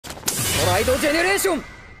ストライドジェネレーション、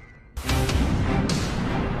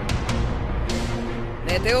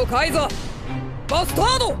メテオカイザー、バスタ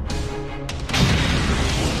ード、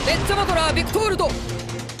レッチャバトラービクトールとア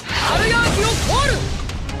ルヤーキをコール、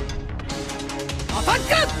アタック、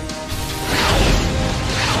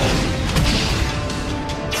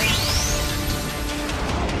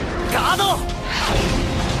ガード、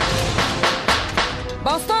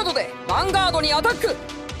バスタードでヴァンガードにアタック、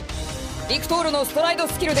ビクトールのストライド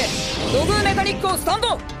スキルで土偶メカニックをスタン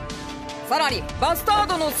ド、さらにバスター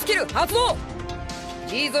ドのスキル発動、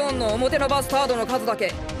 G ゾーンの表のバスタードの数だ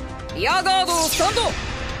けリアガードをスタンド、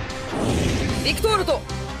ビクトールと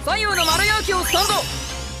左右の丸ヤーキをスタンド、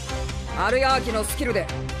丸ヤーキのスキルで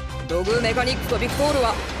土偶メカニックとビクトール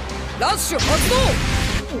はラッシュ発動。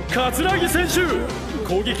桂木選手、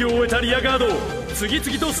攻撃を終えたリアガードを次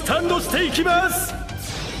々とスタンドしていきます。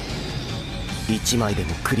1枚で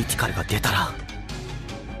もクリティカルが出たら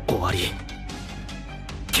終わり。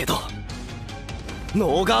けど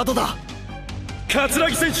ノーガードだ。桂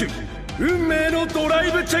木選手、運命のドラ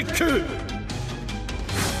イブチェック。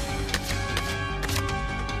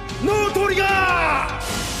ノートリガー。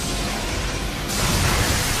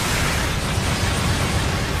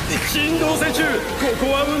進藤選手、こ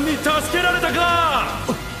こは運に助けられたか。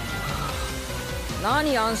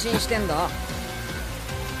何安心してんだ。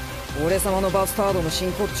俺様のバスタードの真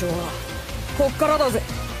骨頂はこっからだぜ。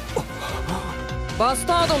バス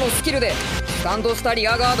タードのスキルでスタンドしたリ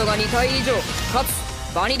アガードが2体以上か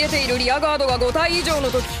つ場に出ているリアガードが5体以上の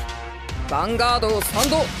時、ヴァンガードをスタン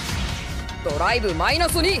ド、ドライブマイナ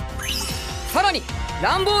ス2、さらに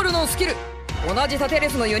ランボールのスキル、同じ縦レ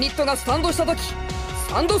スのユニットがスタンドした時ス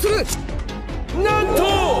タンドする。なん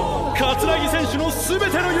と桂木選手の全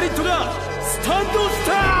てのユニットがスタンドし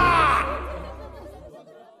た。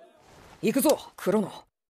行くぞクロノ、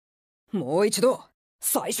もう一度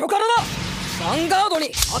最初からだ。ヴァンガード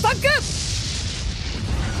にアタック。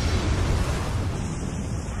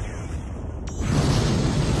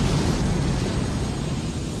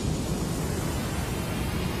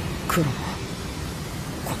クロノ、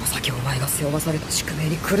この先お前が背負わされた宿命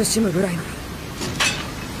に苦しむぐらいなら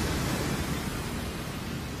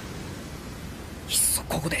いっそ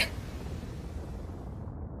ここで。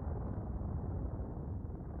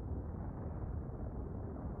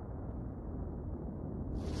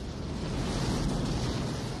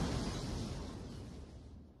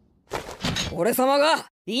俺様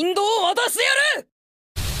が引導を渡してやる。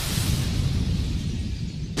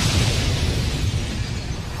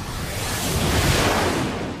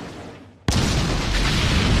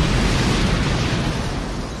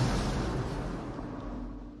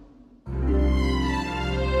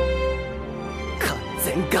完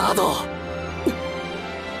全ガード。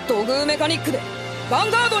土偶メカニックでヴァ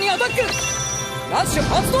ンガードにアタック。ラッシュ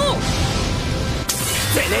発動。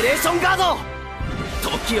ジェネレーションガード。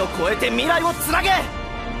時を超えて未来をつなげ。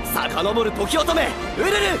遡る時乙女ウル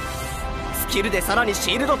ル。スキルでさらに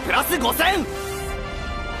シールドプラス5000。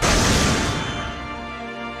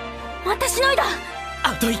私のいだ。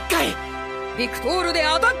あと1回。ビクトールで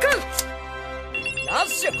アタック。ラッ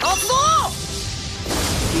シュ発動。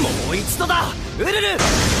もう一度だウルル。